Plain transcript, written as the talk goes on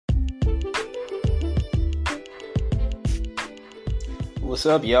What's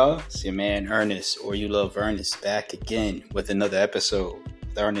up, y'all? It's your man Ernest, or you love Ernest, back again with another episode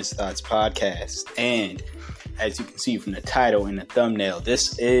of the Ernest Thoughts Podcast. And as you can see from the title and the thumbnail,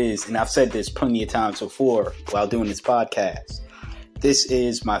 this is, and I've said this plenty of times before while doing this podcast, this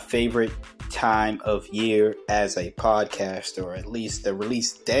is my favorite time of year as a podcaster, or at least the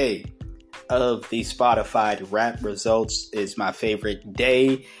release day of the Spotify rap results is my favorite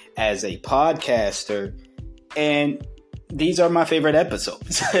day as a podcaster. And these are my favorite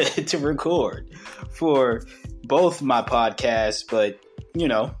episodes to record for both my podcasts, but, you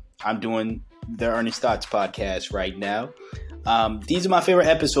know, I'm doing the Ernest Thoughts Podcast right now. These are my favorite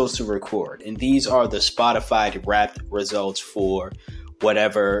episodes to record, and these are the Spotify rap results for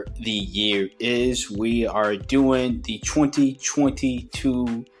whatever the year is. We are doing the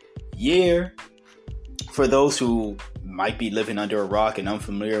 2022 year. For those who might be living under a rock and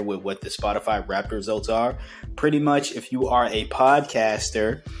unfamiliar with what the Spotify rap results are, pretty much if you are a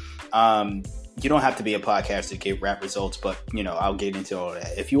podcaster, you don't have to be a podcaster to get rap results, but, you know, I'll get into all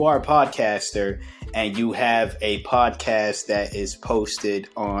that. If you are a podcaster and you have a podcast that is posted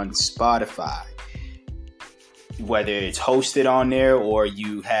on Spotify, whether it's hosted on there or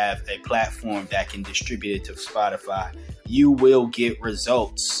you have a platform that can distribute it to Spotify, you will get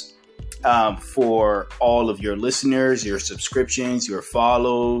results for all of your listeners, your subscriptions, your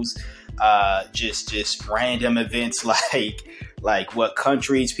follows, just random events like what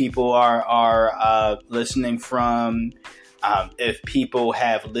countries people are listening from, if people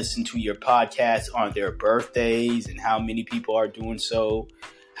have listened to your podcast on their birthdays and how many people are doing so,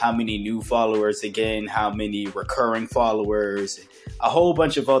 how many new followers, again, how many recurring followers, and a whole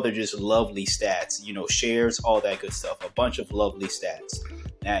bunch of other just lovely stats, you know, shares, all that good stuff, a bunch of lovely stats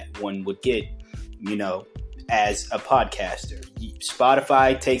that one would get, you know, as a podcaster.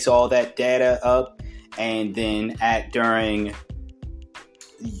 Spotify takes all that data up, and then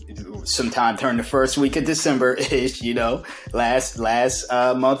sometime during the first week of December-ish, you know, last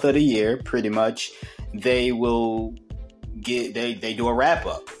month of the year, pretty much, they will they do a wrap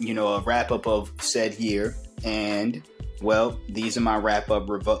up, you know, a wrap up of said year. And well, these are my wrap up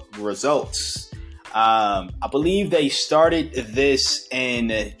results. I believe they started this in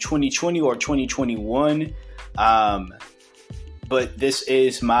 2020 or 2021. But this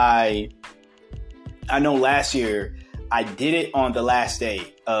is I know last year I did it on the last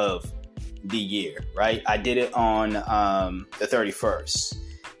day of the year, right? I did it on the 31st.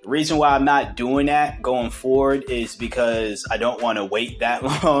 The reason why I'm not doing that going forward is because I don't want to wait that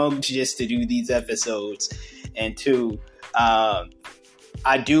long just to do these episodes. And two, I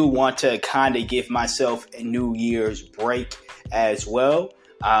do want to kind of give myself a New Year's break as well.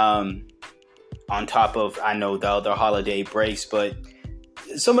 On top of, I know, the other holiday breaks, but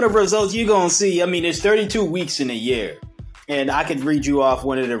some of the results you're going to see, I mean, there's 32 weeks in a year. And I could read you off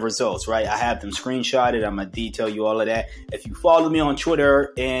one of the results, right? I have them screenshotted. I'm going to detail you all of that. If you follow me on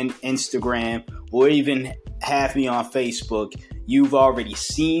Twitter and Instagram, or even have me on Facebook, you've already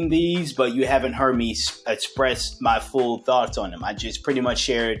seen these, but you haven't heard me express my full thoughts on them. I just pretty much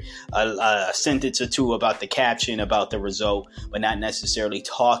shared a sentence or two about the caption, about the result, but not necessarily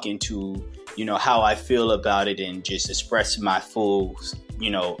talking to, you know, how I feel about it and just express my full,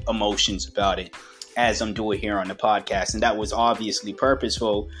 you know, emotions about it as I'm doing here on the podcast. And that was obviously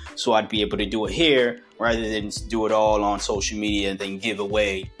purposeful, so I'd be able to do it here rather than do it all on social media and then give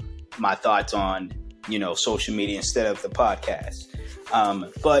away my thoughts on, you know, social media instead of the podcast.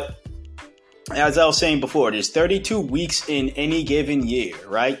 But as I was saying before, there's 32 weeks in any given year,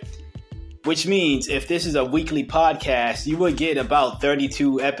 right? Which means if this is a weekly podcast, you would get about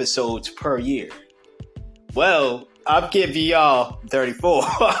 32 episodes per year. Well, I'm giving y'all 34.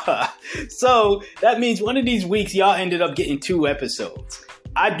 So that means one of these weeks y'all ended up getting 2 episodes.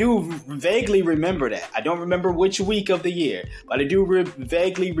 I do vaguely remember that. I don't remember which week of the year, but I do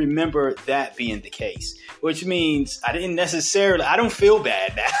vaguely remember that being the case, which means I don't feel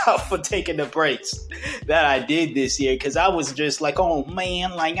bad now for taking the breaks that I did this year, because I was just like, oh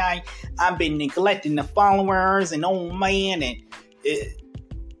man, like I've been neglecting the followers, and oh man, and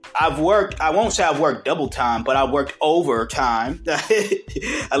I won't say I've worked double time, but I worked overtime,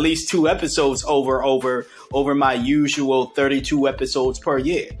 at least 2 episodes over my usual 32 episodes per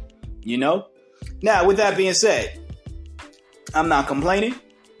year, you know? Now, with that being said, I'm not complaining.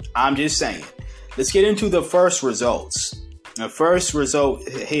 I'm just saying. Let's get into the first results. The first result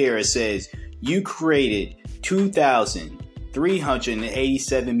here, it says you created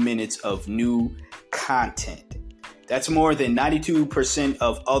 2,387 minutes of new content. That's more than 92%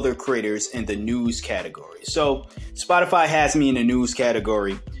 of other creators in the news category. So Spotify has me in the news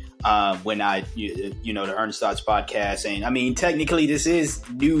category. when the Ernest Thoughts podcast. And I mean, technically this is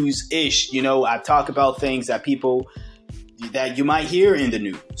news-ish. I talk about things that you might hear in the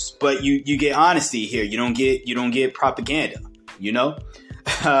news, but you get honesty here. You don't get propaganda,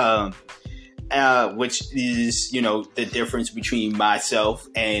 which is, the difference between myself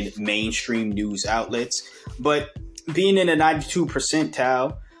and mainstream news outlets. But being in the 92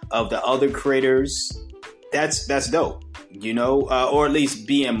 percentile of the other creators, that's dope, or at least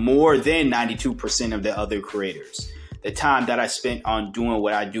being more than 92% of the other creators. The time that I spent on doing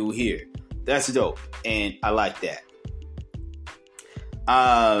what I do here, that's dope. And I like that.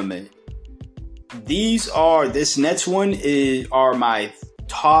 This next one are my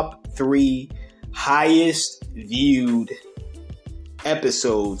top 3 highest viewed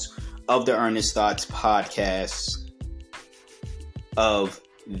episodes of the Ernest Thoughts podcast of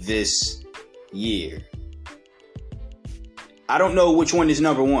this year. I don't know which one is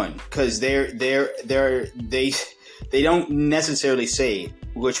number 1 because they don't necessarily say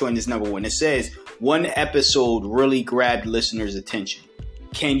which one is number 1. It says one episode really grabbed listeners' attention.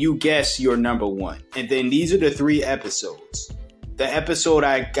 Can you guess your number 1? And then these are the 3 episodes. The episode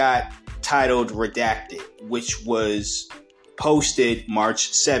I got titled Redacted, which was posted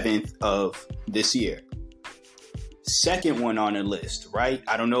March 7th of this year. Second one on the list, right?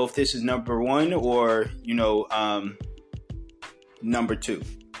 I don't know if this is number 1 or, number 2.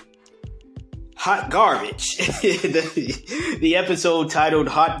 Hot Garbage. the episode titled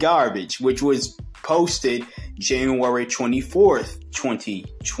Hot Garbage, which was posted January 24th,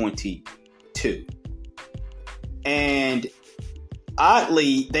 2022. And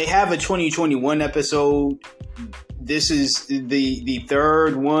oddly, they have a 2021 episode. This is the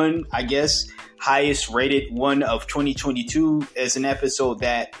third one, I guess, highest rated one of 2022 as an episode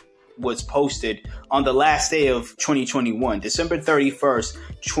that was posted on the last day of 2021, December 31st,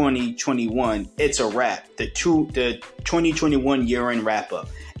 2021. It's a wrap. The 2021 year-end wrap-up.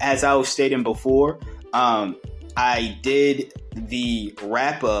 As I was stating before, I did the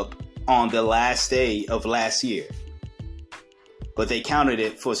wrap-up on the last day of last year, but they counted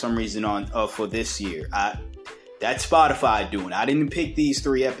it for some reason for this year. That's Spotify doing. I didn't pick these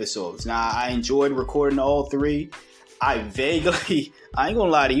 3 episodes. Now, I enjoyed recording all 3. I ain't gonna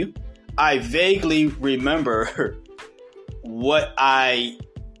lie to you, I vaguely remember what I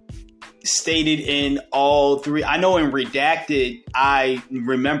stated in all 3. I know in Redacted, I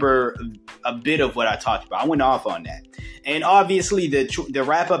remember a bit of what I talked about. I went off on that. And obviously the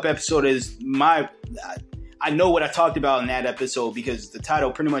wrap-up episode is I know what I talked about in that episode because the title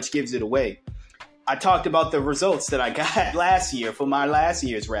pretty much gives it away. I talked about the results that I got last year for my last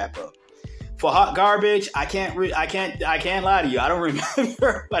year's wrap-up. For Hot Garbage, I can't lie to you. I don't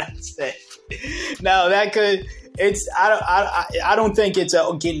remember what I said. Now I don't think it's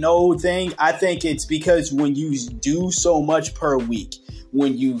a getting old thing. I think it's because when you do so much per week,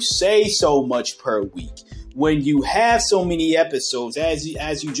 when you say so much per week, when you have so many episodes,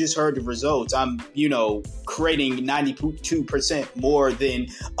 as you just heard the results, I'm, creating 92% more than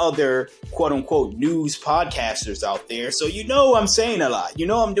other quote unquote news podcasters out there. So, I'm saying a lot,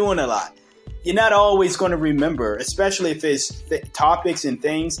 I'm doing a lot. You're not always going to remember, especially if it's topics and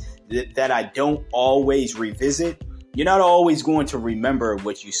things that I don't always revisit. You're not always going to remember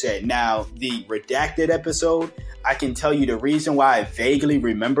what you said. Now, the Redacted episode, I can tell you the reason why I vaguely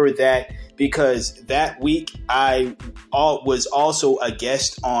remember that, because that week I was also a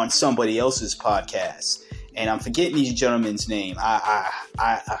guest on somebody else's podcast, and I'm forgetting these gentlemen's name.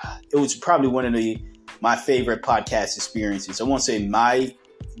 It was probably one of my favorite podcast experiences. I won't say my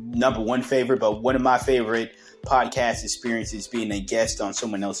number 1 favorite, but one of my favorite podcast experiences being a guest on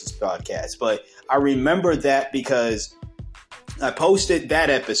someone else's podcast. But I remember that because I posted that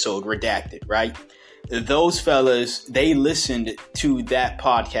episode, Redacted, right? Those fellas, they listened to that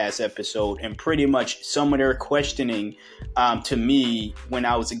podcast episode, and pretty much some of their questioning to me when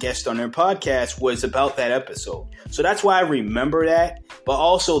I was a guest on their podcast was about that episode. So that's why I remember that. But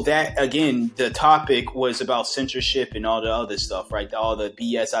also that, again, the topic was about censorship and all the other stuff, right? All the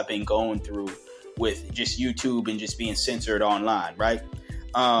BS I've been going through with just YouTube and just being censored online, right?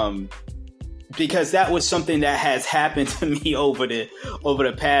 Because that was something that has happened to me over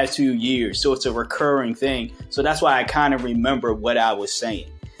the past few years. So it's a recurring thing. So that's why I kind of remember what I was saying.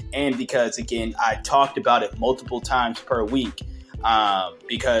 And because, again, I talked about it multiple times per week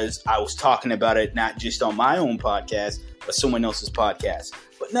because I was talking about it not just on my own podcast, but someone else's podcast.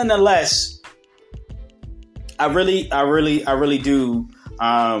 But nonetheless, I really do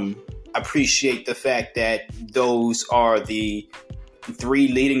appreciate the fact that those are the three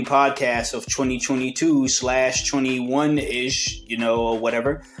leading podcasts of 2022/21-ish, or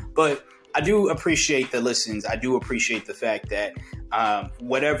whatever. But I do appreciate the listens. I do appreciate the fact that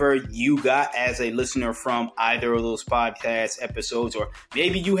whatever you got as a listener from either of those podcast episodes, or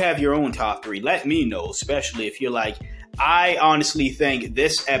maybe you have your own top three, let me know, especially if you're like, I honestly think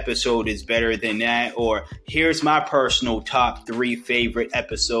this episode is better than that, or here's my personal top three favorite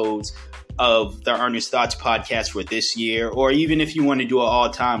episodes of the Earnest Thoughts podcast for this year, or even if you want to do an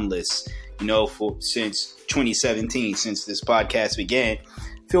all-time list, since 2017, since this podcast began,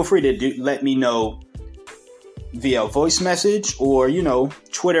 feel free to let me know via voice message or,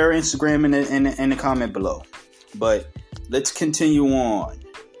 Twitter, Instagram in the comment below. But let's continue on.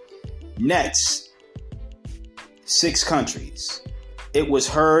 Next, 6 countries. It was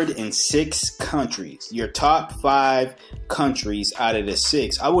heard in 6 countries. Your top 5 countries out of the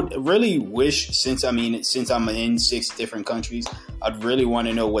 6. I would really wish, since I'm in 6 different countries, I'd really want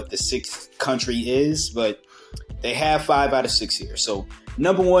to know what the 6th country is, but they have 5 out of 6 here. So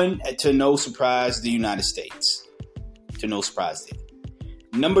number 1, to no surprise, the United States. To no surprise there.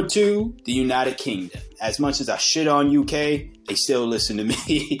 Number 2, the United Kingdom. As much as I shit on UK, they still listen to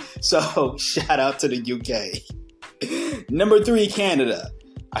me. So shout out to the UK. Number 3, Canada.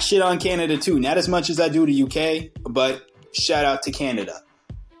 I shit on Canada too. Not as much as I do the UK, but shout out to Canada.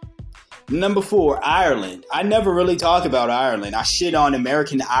 Number 4, Ireland. I never really talk about Ireland. I shit on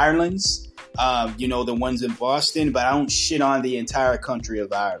American Islands, the ones in Boston, but I don't shit on the entire country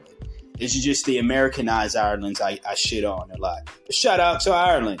of Ireland. It's just the Americanized Irelands I shit on a lot. But shout out to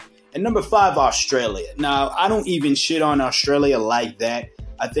Ireland. And number 5, Australia. Now, I don't even shit on Australia like that.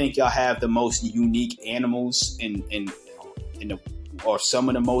 I think y'all have the most unique animals or some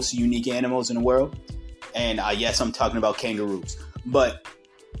of the most unique animals in the world. And yes, I'm talking about kangaroos. But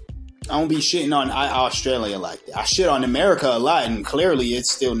I don't be shitting on Australia like that. I shit on America a lot, and clearly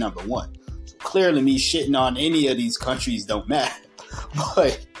it's still number 1. So clearly me shitting on any of these countries don't matter.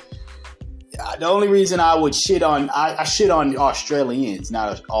 But the only reason I would shit on I shit on Australians,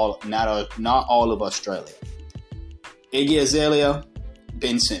 not all of Australia. Iggy Azalea,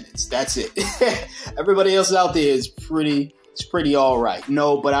 Ben Simmons. That's it. Everybody else out there is pretty all right.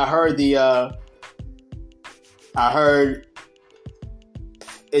 No, but I heard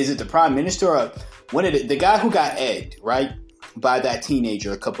is it the Prime Minister or the guy who got egged, right, by that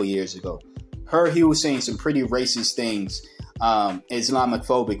teenager a couple years ago? Heard he was saying some pretty racist things,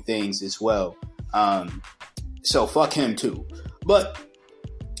 Islamophobic things as well. So fuck him too. But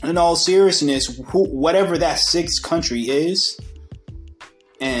in all seriousness, whatever that 6th country is,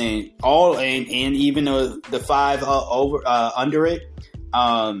 and even the 5 under it,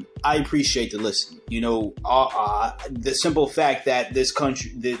 I appreciate the listen. The simple fact that this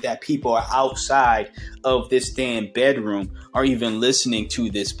country, that people are outside of this damn bedroom are even listening to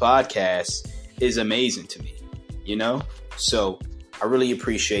this podcast is amazing to me. So I really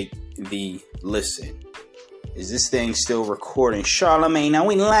appreciate the listen. Is this thing still recording? Charlamagne, are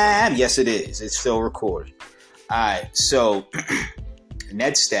we live? Yes, it is. It's still recording. All right. So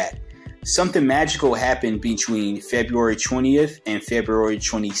next stat. Something magical happened between February 20th and February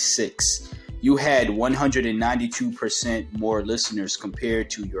 26th. You had 192% more listeners compared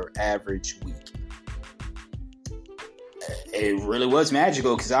to your average week. It really was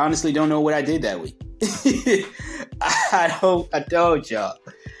magical because I honestly don't know what I did that week. I told y'all.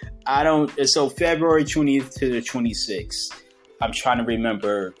 So February 20th to the 26th. I'm trying to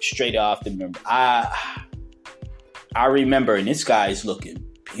remember straight off the memory. I remember, and this guy is looking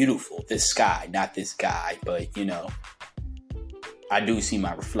beautiful. This guy, not this guy, but I do see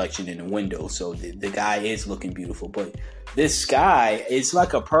my reflection in the window, so the guy is looking beautiful. But this sky, it's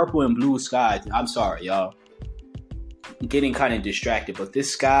like a purple and blue sky. I'm sorry, y'all. I'm getting kind of distracted, but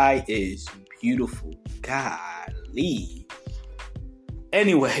this sky is beautiful. Golly.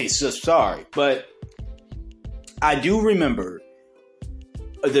 Anyway, so sorry, but I do remember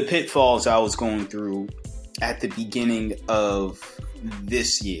the pitfalls I was going through at the beginning of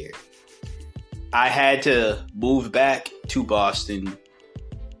this year. I had to move back to Boston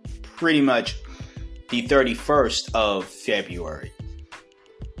pretty much the 31st of February.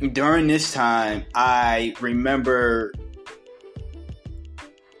 During this time, I remember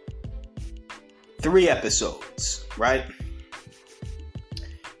 3 episodes, right?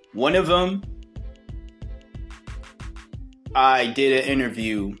 One of them, I did an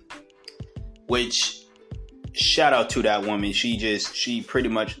interview, which shout out to that woman. She pretty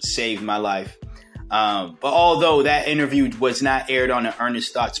much saved my life. But although that interview was not aired on the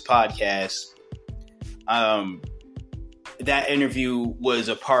Earnest Thoughts podcast, that interview was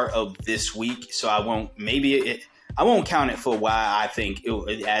a part of this week. So I won't, I won't count it for why I think it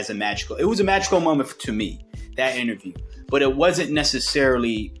was a magical moment to me, that interview. But it wasn't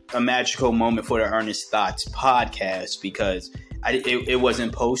necessarily a magical moment for the Earnest Thoughts podcast because it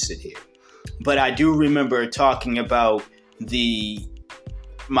wasn't posted here. But I do remember talking about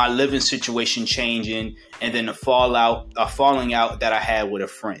my living situation changing and then a falling out that I had with a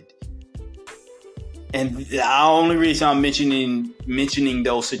friend. And the only reason I'm mentioning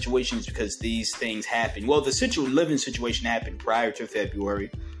those situations is because these things happened. Well, the living situation happened prior to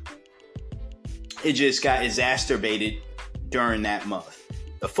February. It just got exacerbated during that month.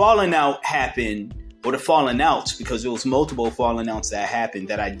 The falling out happened, or the falling outs, because there was multiple falling outs that happened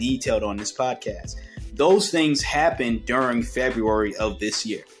that I detailed on this podcast. Those things happened during February of this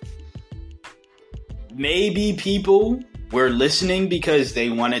year. Maybe people were listening because they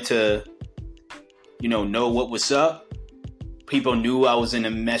wanted to, know what was up. People knew I was in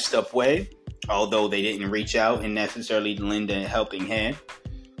a messed up way, although they didn't reach out and necessarily lend a helping hand.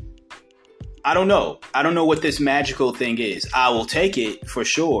 I don't know. I don't know what this magical thing is. I will take it for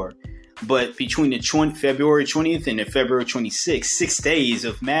sure. But between the February 20th and the February 26th, 6 days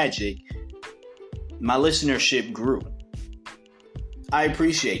of magic, my listenership grew. I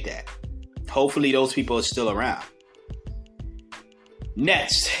appreciate that. Hopefully those people are still around.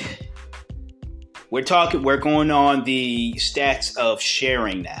 Next, we're going on the stats of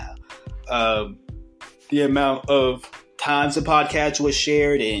sharing now. The amount of times the podcast was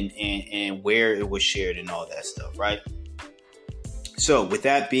shared and where it was shared and all that stuff, right? So with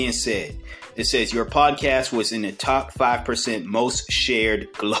that being said, it says your podcast was in the top 5% most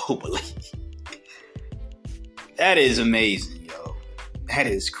shared globally. That is amazing, yo. That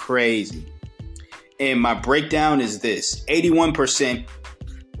is crazy. And my breakdown is this. 81%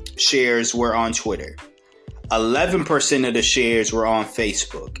 shares were on Twitter. 11% of the shares were on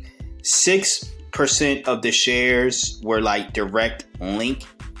Facebook. 6% of the shares were like direct link.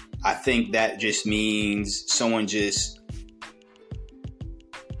 I think that just means someone just,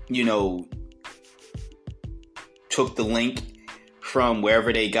 took the link from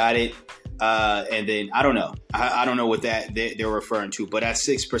wherever they got it. And then I don't know. I don't know what that they're referring to, but that's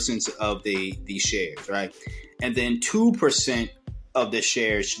 6% of the shares, right? And then 2% of the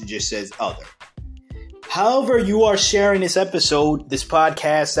shares just says other. However, you are sharing this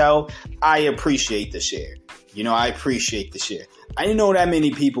podcast out, I appreciate the share. I appreciate the share. I didn't know that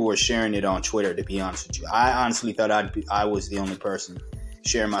many people were sharing it on Twitter, to be honest with you. I honestly thought I was the only person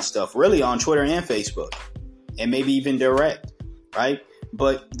sharing my stuff really on Twitter and Facebook, and maybe even direct, right?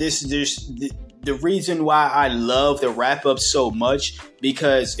 But this is the reason why I love the wrap up so much,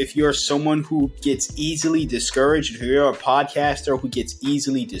 because if you're someone who gets easily discouraged, if you're a podcaster who gets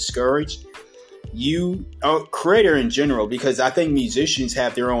easily discouraged, you are a creator in general, because I think musicians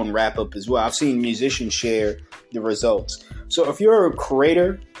have their own wrap up as well. I've seen musicians share the results. So if you're a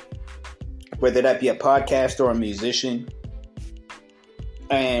creator, whether that be a podcaster or a musician,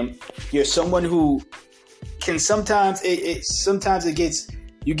 and you're someone who can sometimes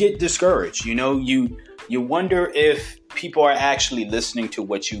you get discouraged. You wonder if people are actually listening to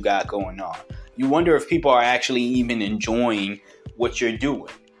what you got going on. You wonder if people are actually even enjoying what you're doing.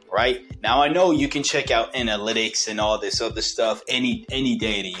 Right now, I know you can check out analytics and all this other stuff any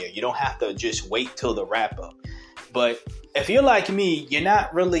day of the year. You don't have to just wait till the wrap up. But if you're like me, you're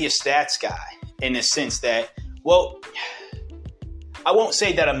not really a stats guy in the sense that, well, I won't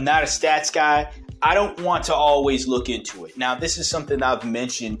say that I'm not a stats guy. I don't want to always look into it. Now, this is something I've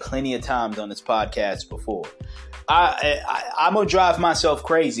mentioned plenty of times on this podcast before. I'm going to drive myself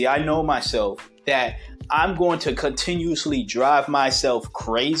crazy. I know myself that I'm going to continuously drive myself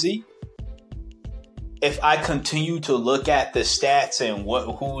crazy if I continue to look at the stats and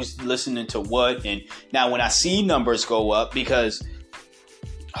who's listening to what. And now when I see numbers go up, because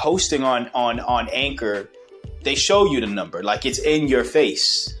hosting on Anchor, they show you the number like it's in your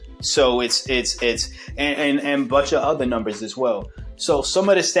face. So it's and a bunch of other numbers as well. So some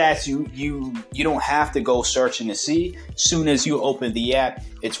of the stats you don't have to go searching to see. Soon as you open the app,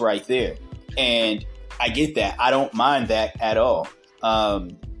 it's right there. And I get that. I don't mind that at all.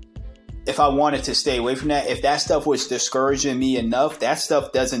 If I wanted to stay away from that, if that stuff was discouraging me enough, that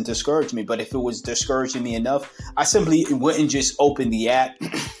stuff doesn't discourage me. But if it was discouraging me enough, I simply wouldn't just open the app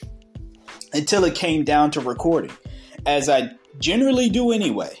until it came down to recording, as I generally do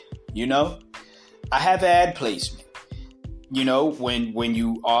anyway. I have ad placement. When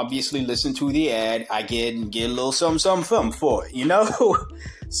you obviously listen to the ad, I get a little something for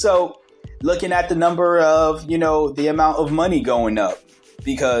it, So looking at the number of, the amount of money going up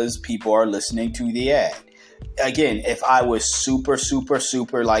because people are listening to the ad. Again, if I was super, super,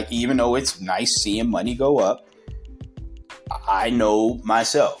 super, like, even though it's nice seeing money go up, I know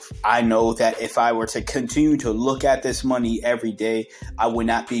myself. I know that if I were to continue to look at this money every day, I would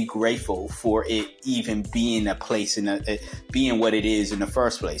not be grateful for it even being a place being what it is in the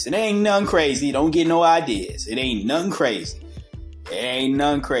first place. It ain't nothing crazy. Don't get no ideas. It ain't nothing crazy. It ain't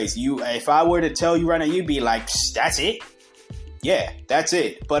nothing crazy. If I were to tell you right now, you'd be like, that's it. Yeah, that's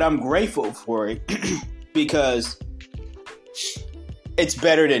it. But I'm grateful for it because it's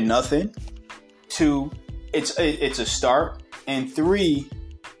better than nothing. 2, it's a start. And 3,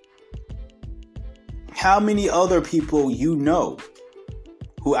 how many other people you know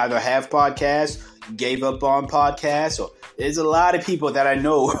who either have podcasts, gave up on podcasts, or there's a lot of people that I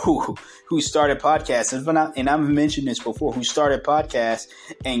know who started podcasts, and I've mentioned this before, who started podcasts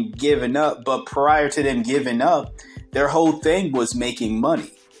and given up. But prior to them giving up, their whole thing was making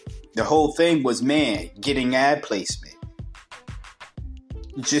money. Their whole thing was, getting ad placement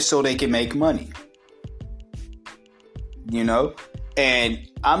just so they can make money. You know, and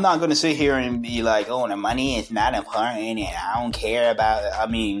I'm not going to sit here and be like, oh, the money is not important and I don't care about it. I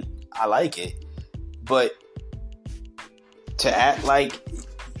mean, I like it, but to act like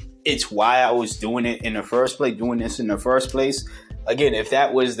it's why I was doing this in the first place. Again, if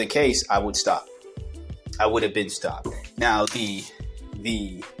that was the case, I would stop. I would have been stopped. Now,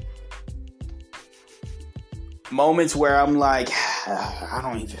 the moments where I'm like, I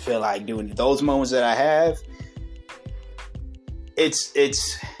don't even feel like doing it. Those moments that I have,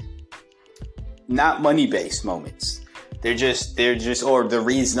 it's not money-based moments. They're just, or the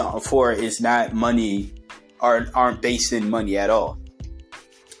reason for it is not money, aren't based in money at all.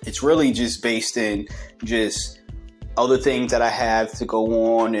 It's really just based in just other things that I have to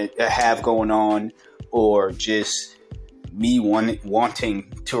go on, have going on, or just me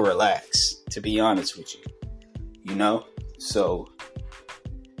wanting to relax, to be honest with you, you know? So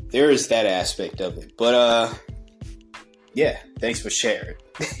there is that aspect of it. But, yeah, thanks for sharing.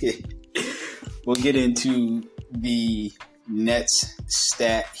 We'll get into the Nets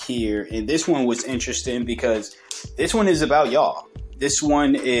stat here. And this one was interesting because this one is about y'all. This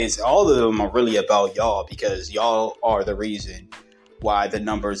one is, all of them are really about y'all because y'all are the reason why the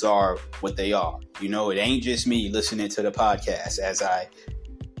numbers are what they are. You know, it ain't just me listening to the podcast, as I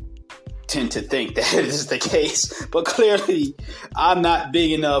tend to think that is the case. But clearly, I'm not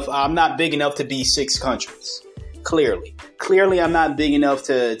big enough. I'm not big enough to be 6 countries. Clearly, I'm not big enough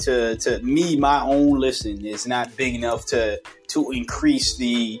to me, my own listen is not big enough to increase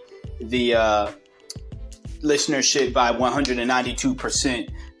the listenership by 192%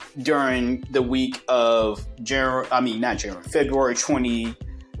 during the week of February 20th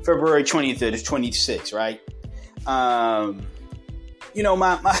to 26th, right? You know,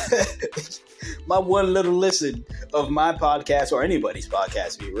 my my one little listen of my podcast or anybody's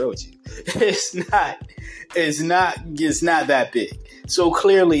podcast, to be real with you, it's not that big. So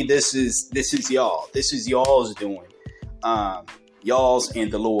clearly this is y'all. This is y'all's doing. Y'all's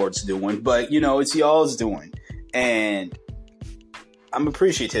and the Lord's doing, but you know, it's y'all's doing. And I'm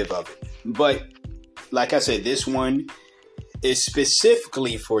appreciative of it. But like I said, this one is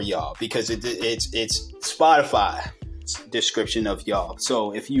specifically for y'all because it's Spotify description of y'all.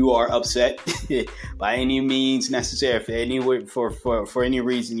 So if you are upset by any means necessary, for any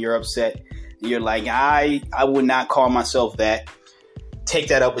reason you're upset, you're like, I would not call myself that, take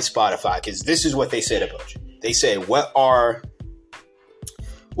that up with Spotify, because this is what they said about you. They said, what are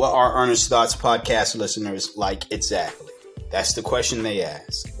Earnest Thoughts podcast listeners like exactly? That's the question they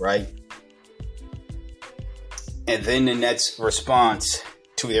ask, right? And then the Nets' response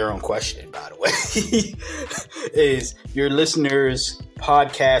to their own question, by the way, is your listener's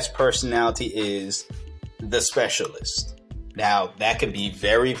podcast personality is the specialist. Now, that can be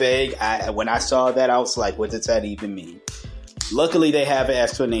very vague. When I saw that, I was like, what does that even mean? Luckily, they have an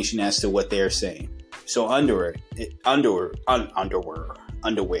explanation as to what they're saying. So under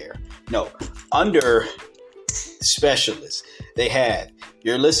specialists, they had,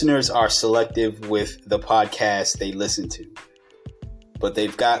 your listeners are selective with the podcast they listen to, but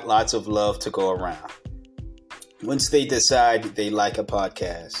they've got lots of love to go around. Once they decide they like a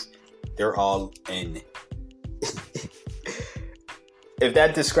podcast, they're all in. If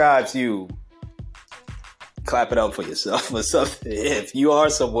that describes you, clap it up for yourself or something. If you are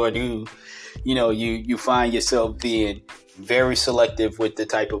someone who, you know, you find yourself being very selective with the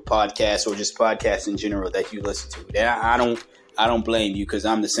type of podcast or just podcasts in general that you listen to, then I don't blame you, because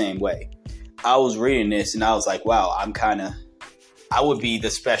I'm the same way. I was reading this and I was like, wow, I would be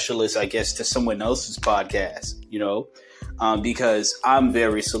the specialist, I guess, to someone else's podcast, you know, because I'm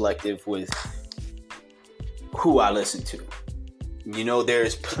very selective with who I listen to. You know,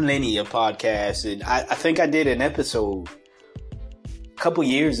 there's plenty of podcasts, and I think I did an episode couple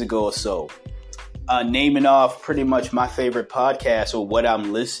years ago or so, naming off pretty much my favorite podcast or what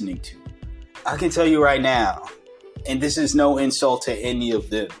I'm listening to. I can tell you right now, and this is no insult to any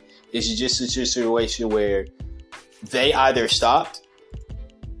of them, it's just a situation where they either stopped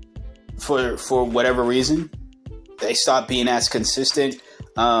for whatever reason, they stopped being as consistent,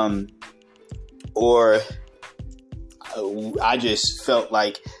 or I just felt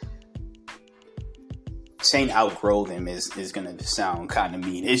like saying outgrow them is going to sound kind of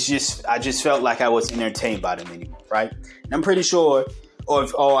mean. I just felt like I wasn't entertained by them anymore, right? And I'm pretty sure,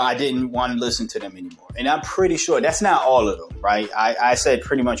 or I didn't want to listen to them anymore. And I'm pretty sure that's not all of them, right? I said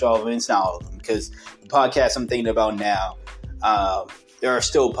pretty much all of them. It's not all of them, because the podcast I'm thinking about now, there are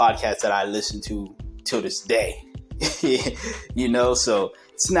still podcasts that I listen to till this day, you know, so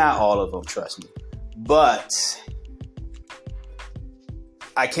it's not all of them, trust me. But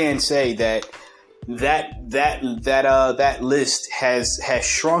I can say that list has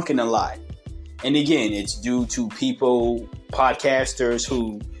shrunken a lot. And again, it's due to podcasters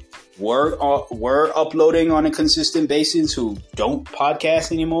who were uploading on a consistent basis who don't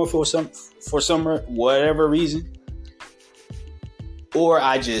podcast anymore for some whatever reason, or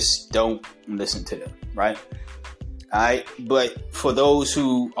I just don't listen to them, right? But for those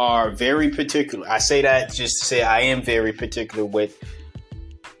who are very particular, I say that just to say I am very particular with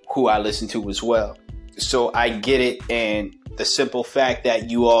who I listen to as well. So I get it, and the simple fact that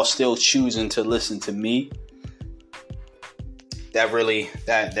you all still choosing to listen to me, that really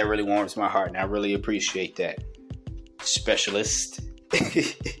warms my heart, and I really appreciate that, specialist.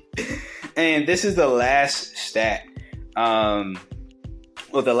 And this is the last stat, the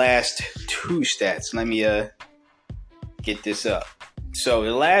last two stats. Let me get this up. So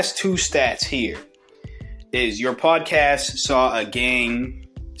the last two stats here is your podcast saw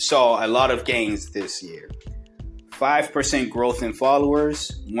a lot of gains this year. 5% growth in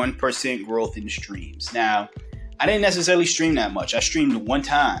followers, 1% growth in streams. Now, I didn't necessarily stream that much. I streamed one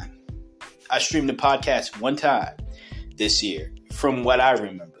time. I streamed the podcast one time this year, from what I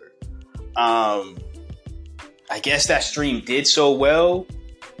remember. I guess that stream did so well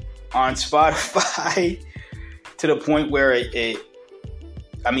on Spotify to the point where that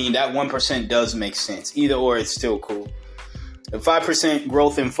 1% does make sense. Either or, it's still cool. The 5%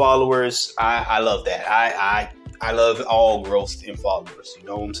 growth in followers, I love that. I love all growth in followers. You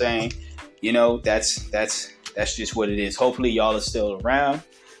know what I'm saying? You know, that's just what it is. Hopefully y'all are still around,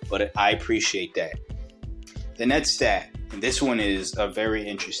 but I appreciate that. The next stat, and this one is a very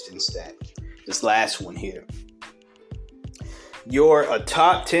interesting stat. This last one here. You're a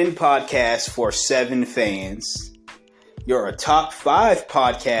top 10 podcast for 7 fans. You're a top 5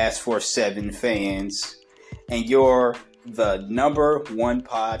 podcast for 7 fans. And you're the number 1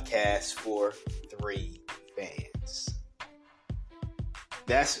 podcast for 3 fans.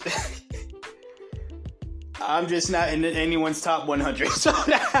 That's I'm just not in anyone's top 100. So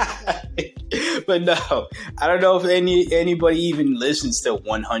but no, I don't know if anybody even listens to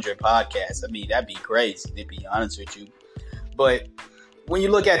 100 podcasts. I mean, that'd be crazy, to be honest with you. But when you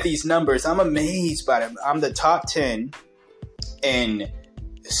look at these numbers, I'm amazed by them. I'm the top 10 and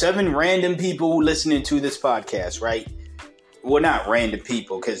 7 random people listening to this podcast, right? Well, not random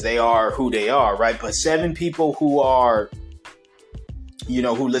people, because they are who they are, right? But 7 people who are,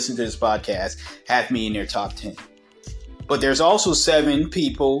 who listen to this podcast have me in their top 10. But there's also 7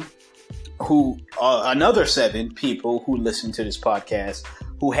 people another 7 people who listen to this podcast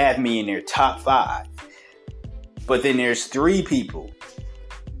who have me in their top 5. But then there's 3 people,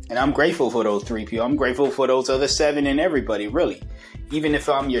 and I'm grateful for those 3 people. I'm grateful for those other 7 and everybody, really. Even if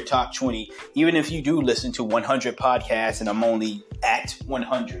I'm your top 20, even if you do listen to 100 podcasts and I'm only at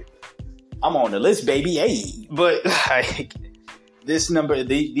 100, I'm on the list, baby. Hey, but like this number,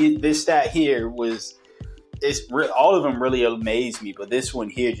 this stat here all of them really amazed me, but this one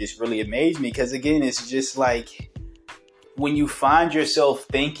here just really amazed me because again, it's just like when you find yourself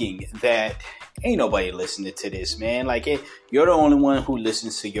thinking that ain't nobody listening to this, man. Like you're the only one who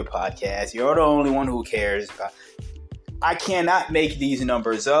listens to your podcast. You're the only one who cares about. I cannot make these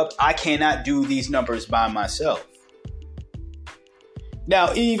numbers up. I cannot do these numbers by myself.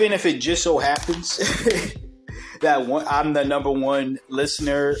 Now, even if it just so happens that I'm the number 1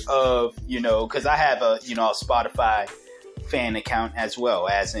 listener of, because I have a Spotify fan account as well,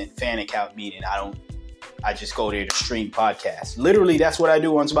 as in fan account meaning I just go there to stream podcasts. Literally, that's what I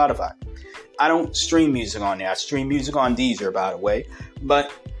do on Spotify. I don't stream music on there. I stream music on Deezer, by the way.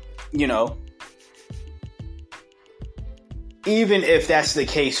 But, even if that's the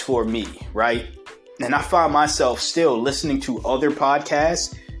case for me, right? And I find myself still listening to other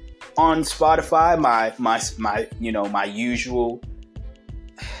podcasts on Spotify, my usual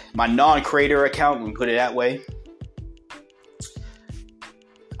my non-creator account, we put it that way,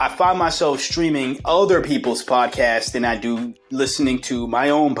 I find myself streaming other people's podcasts than I do listening to my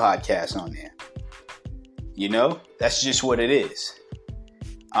own podcast on there. You know, that's just what it is.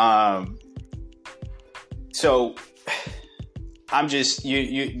 So I'm just,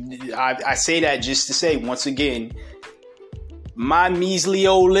 I say that just to say, once again, my measly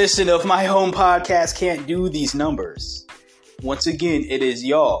old listen of my own podcast can't do these numbers. Once again, it is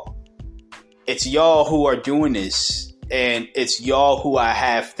y'all. It's y'all who are doing this, and it's y'all who I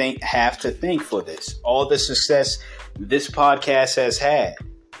have to thank for this. All the success this podcast has had,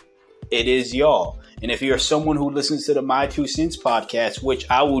 it is y'all. And if you're someone who listens to the My Two Cents podcast, which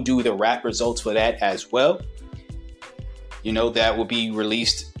I will do the rap results for that as well, you know, that will be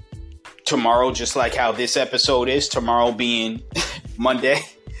released tomorrow, just like how this episode is. Tomorrow being Monday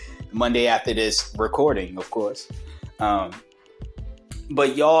after this recording, of course.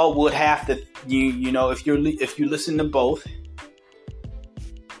 But y'all would have to, you know, if you listen to both,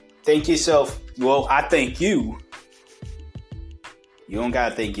 thank yourself. Well, I thank you. You don't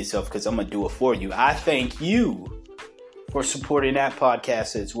gotta thank yourself because I'm gonna do it for you. I thank you for supporting that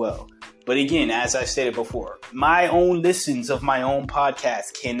podcast as well. But again, as I stated before, my own listens of my own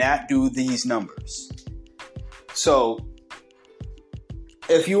podcast cannot do these numbers. So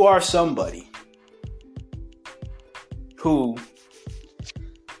if you are somebody who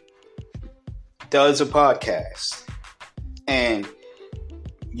does a podcast and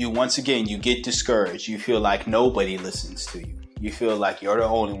you, once again, you get discouraged, you feel like nobody listens to you. You feel like you're the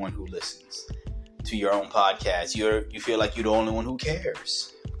only one who listens to your own podcast. You feel like you're the only one who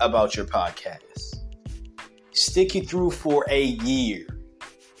cares about your podcast. Stick it through for a year.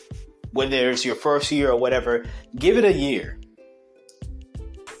 Whether it's your first year or whatever, give it a year.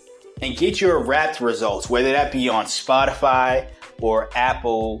 And get your Wrapped results, whether that be on Spotify or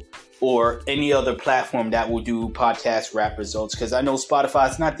Apple or any other platform that will do podcast Wrapped results. Because I know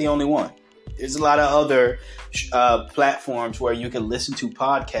Spotify is not the only one. There's a lot of other platforms where you can listen to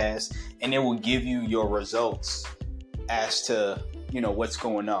podcasts and it will give you your results as to, you know, what's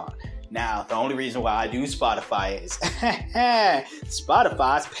going on. Now, the only reason why I do Spotify is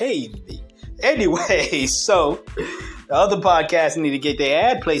Spotify's paid me. Anyway, so the other podcasts need to get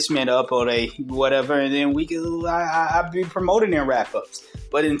their ad placement up or they whatever, and then I'll be promoting their wrap-ups.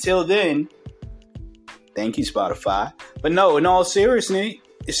 But until then, thank you, Spotify. But no, in all seriousness,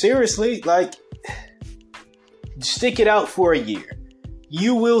 like, stick it out for a year.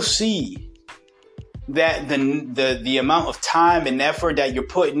 You will see that the amount of time and effort that you're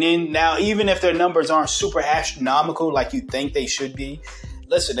putting in now, even if their numbers aren't super astronomical like you think they should be.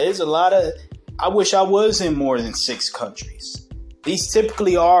 Listen, there's a lot of, I wish I was in more than 6 countries. These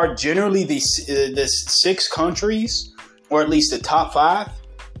typically are generally the 6 countries, or at least the top 5.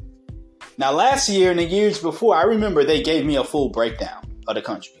 Now, last year and the years before, I remember they gave me a full breakdown of the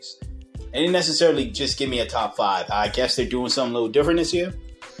countries. They didn't necessarily just give me a top 5. I guess they're doing something a little different this year.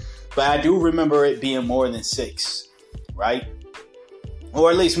 But I do remember it being more than 6, right?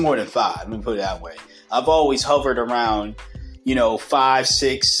 Or at least more than 5. Let me put it that way. I've always hovered around, 5,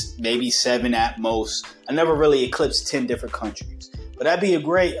 6, maybe 7 at most. I never really eclipsed 10 different countries. But that'd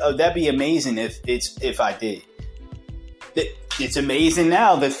be amazing if I did. It's amazing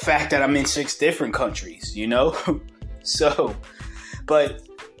now, the fact that I'm in 6 different countries, So, but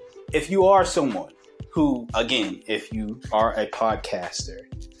if you are someone who, again, if you are a podcaster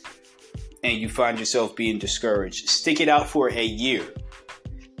and you find yourself being discouraged, stick it out for a year.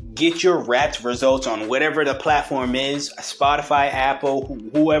 Get your Wrapped results on whatever the platform is, Spotify, Apple,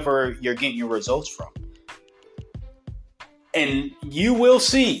 whoever you're getting your results from. And you will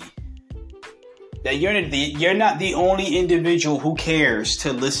see that you're not the only individual who cares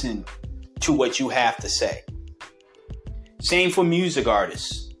to listen to what you have to say. Same for music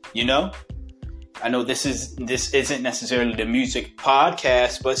artists, I know this isn't necessarily the music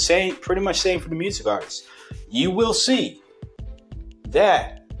podcast, but pretty much same for the music artists. You will see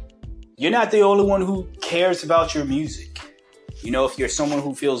that you're not the only one who cares about your music. If you're someone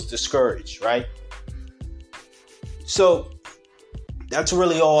who feels discouraged, right? So that's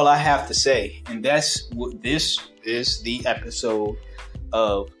really all I have to say. And this is the episode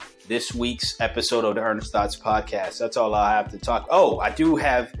of this week's episode of the Earnest Thoughts podcast. That's all I have to talk. Oh, I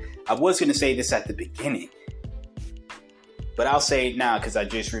was going to say this at the beginning, but I'll say it now because I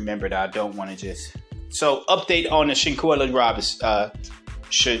just remembered. I don't want to just. So, update on the Shanquella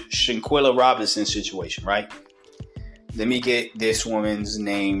Robinson situation, right? Let me get this woman's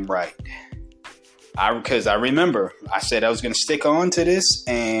name right. Because I remember I said I was going to stick on to this,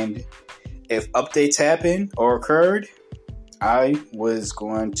 and if updates happen or occurred, I was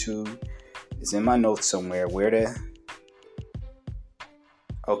going to, it's in my notes somewhere,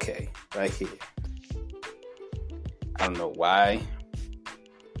 okay, right here. I don't know why.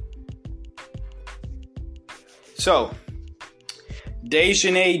 So,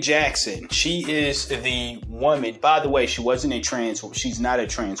 Daejhanae Jackson, she is the woman. By the way, she's not a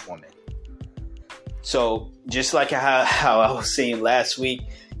trans woman. So, just like how I was saying last week,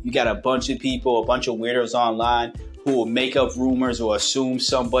 you got a bunch of people, a bunch of weirdos online who will make up rumors or assume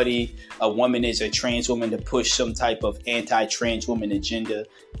a woman is a trans woman to push some type of anti-trans woman agenda.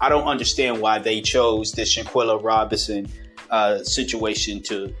 I don't understand why they chose the Shanquella Robinson situation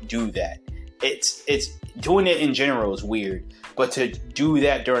to do that. It's doing it in general is weird, but to do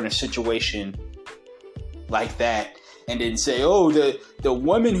that during a situation like that and then say, oh, the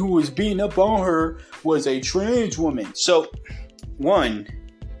woman who was beating up on her was a trans woman. So, one,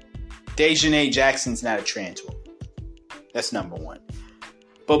 Daejhanae Jackson's not a trans woman. That's number one.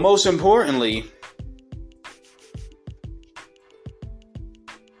 But most importantly,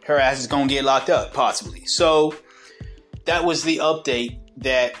 her ass is going to get locked up, possibly. So that was the update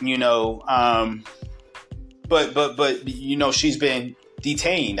that, but she's been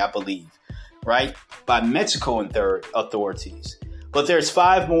detained, I believe, right, by Mexico authorities. But there's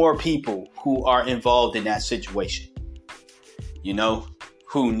 5 more people who are involved in that situation,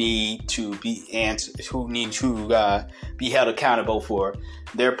 who need to be be held accountable for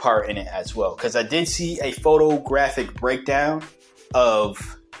their part in it as well. Because I did see a photographic breakdown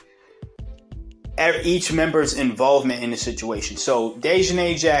of each member's involvement in the situation. So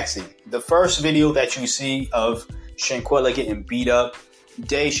Daejhanae Jackson, the first video that you see of Shanquella getting beat up,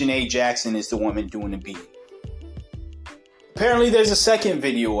 Daejhanae Jackson is the woman doing the beating. Apparently there's a second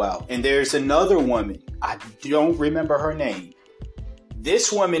video out, and there's another woman. I don't remember her name.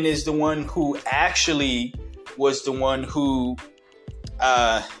 This woman is the one who actually was the one who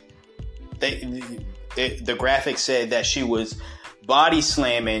the graphic said that she was body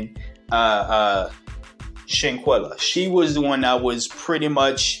slamming Shanquella. She was the one that was pretty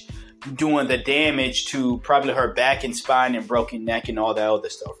much doing the damage to probably her back and spine and broken neck and all that other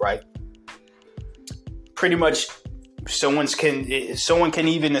stuff, right? Pretty much someone can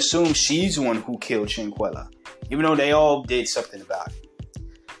even assume she's the one who killed Shanquella, even though they all did something about it.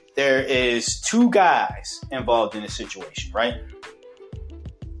 There is 2 guys involved in the situation, right?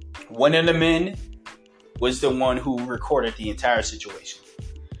 One of the men was the one who recorded the entire situation.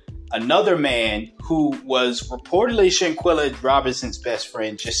 Another man who was reportedly Shanquella Robinson's best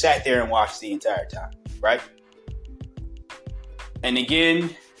friend just sat there and watched the entire time, right? And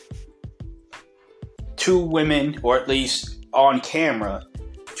again, 2 women, or at least on camera,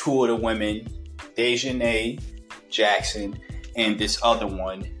 2 of the women, Daejhanae Jackson and this other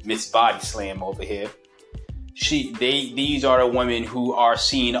one, Miss Body Slam over here. These are the women who are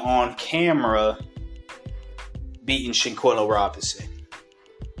seen on camera beating Shanquella Robinson.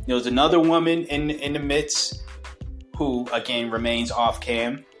 There was another woman in the midst who, again, remains off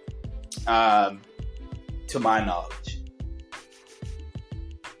cam, to my knowledge.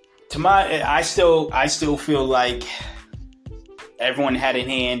 I still feel like everyone had a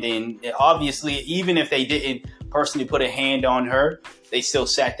hand in. Obviously, even if they didn't personally put a hand on her, they still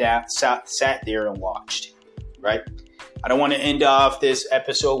sat there and watched, right? I don't want to end off this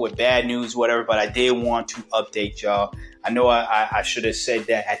episode with bad news, whatever, but I did want to update y'all. I know I should have said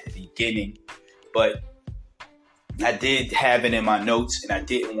that at the beginning, but I did have it in my notes, and I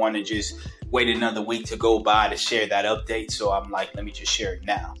didn't want to just wait another week to go by to share that update. So I'm like, let me just share it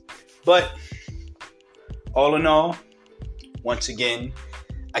now. But all in all, once again,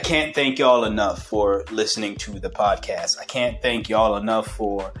 I can't thank y'all enough for listening to the podcast. I can't thank y'all enough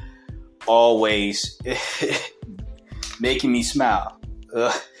for always making me smile.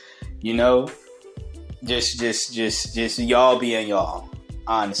 Just y'all being y'all,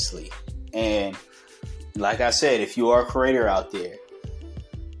 honestly. And like I said, if you are a creator out there,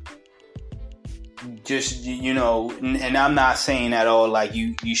 just, and I'm not saying at all like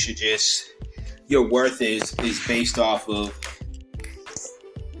you should just, your worth is based off of,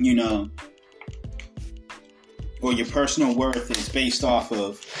 or your personal worth is based off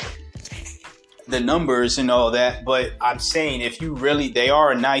of the numbers and all that. But I'm saying they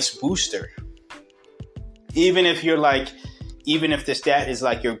are a nice booster. Even if the stat is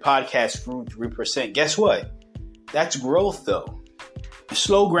like your podcast grew 3%, guess what? That's growth though. A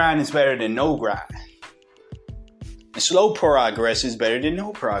slow grind is better than no grind. And slow progress is better than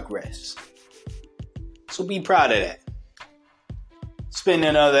no progress. So be proud of that. It's been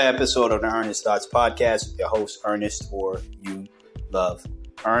another episode of the Earnest Thoughts Podcast with your host, Ernest, or you love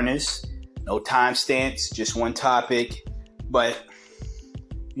Ernest. No timestamps, just one topic, But,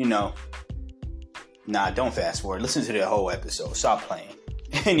 don't fast forward. Listen to the whole episode. Stop playing.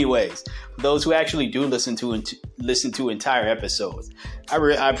 Anyways, for those who actually do listen to entire episodes,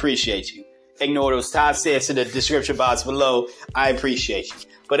 I appreciate you. Ignore those timestamps in the description box below. I appreciate you.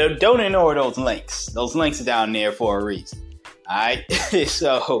 But don't ignore those links. Those links are down there for a reason. Alright?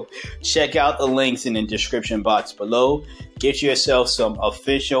 So check out the links in the description box below. Get yourself some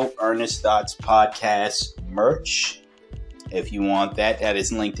official Earnest Thoughts Podcast merch. If you want that, that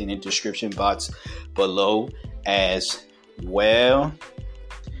is linked in the description box below as well.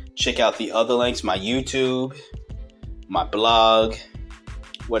 Check out the other links, my YouTube, my blog.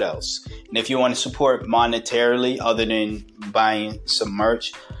 What else? And if you want to support monetarily other than buying some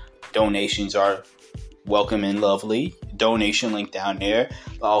merch, donations are welcome and lovely. Donation link down there.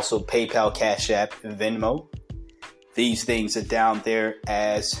 Also PayPal, Cash App, Venmo. These things are down there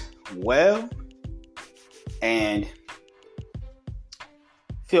as well. And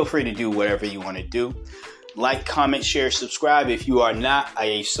feel free to do whatever you want to do. Like, comment, share, subscribe. If you are not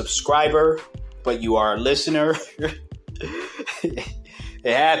a subscriber, but you are a listener, it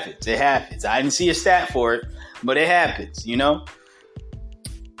happens. It happens. I didn't see a stat for it, but it happens,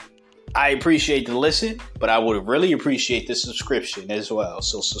 I appreciate the listen, but I would really appreciate the subscription as well.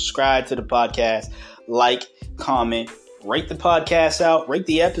 So subscribe to the podcast, like, comment, rate the podcast out, rate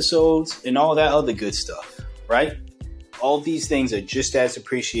the episodes, and all that other good stuff, right? All these things are just as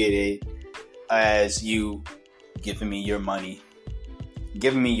appreciated as you giving me your money,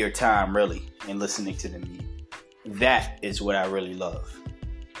 giving me your time, really, and listening to me. That is what I really love.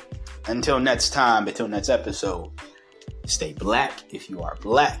 Until next time, until next episode, stay black if you are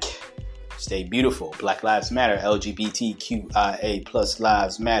black. Stay beautiful. Black Lives Matter. LGBTQIA plus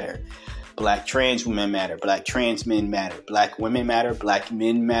lives matter. Black trans women matter. Black trans men matter. Black women matter. Black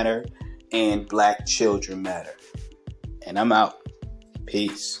men matter. And black children matter. And I'm out.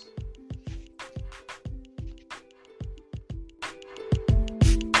 Peace.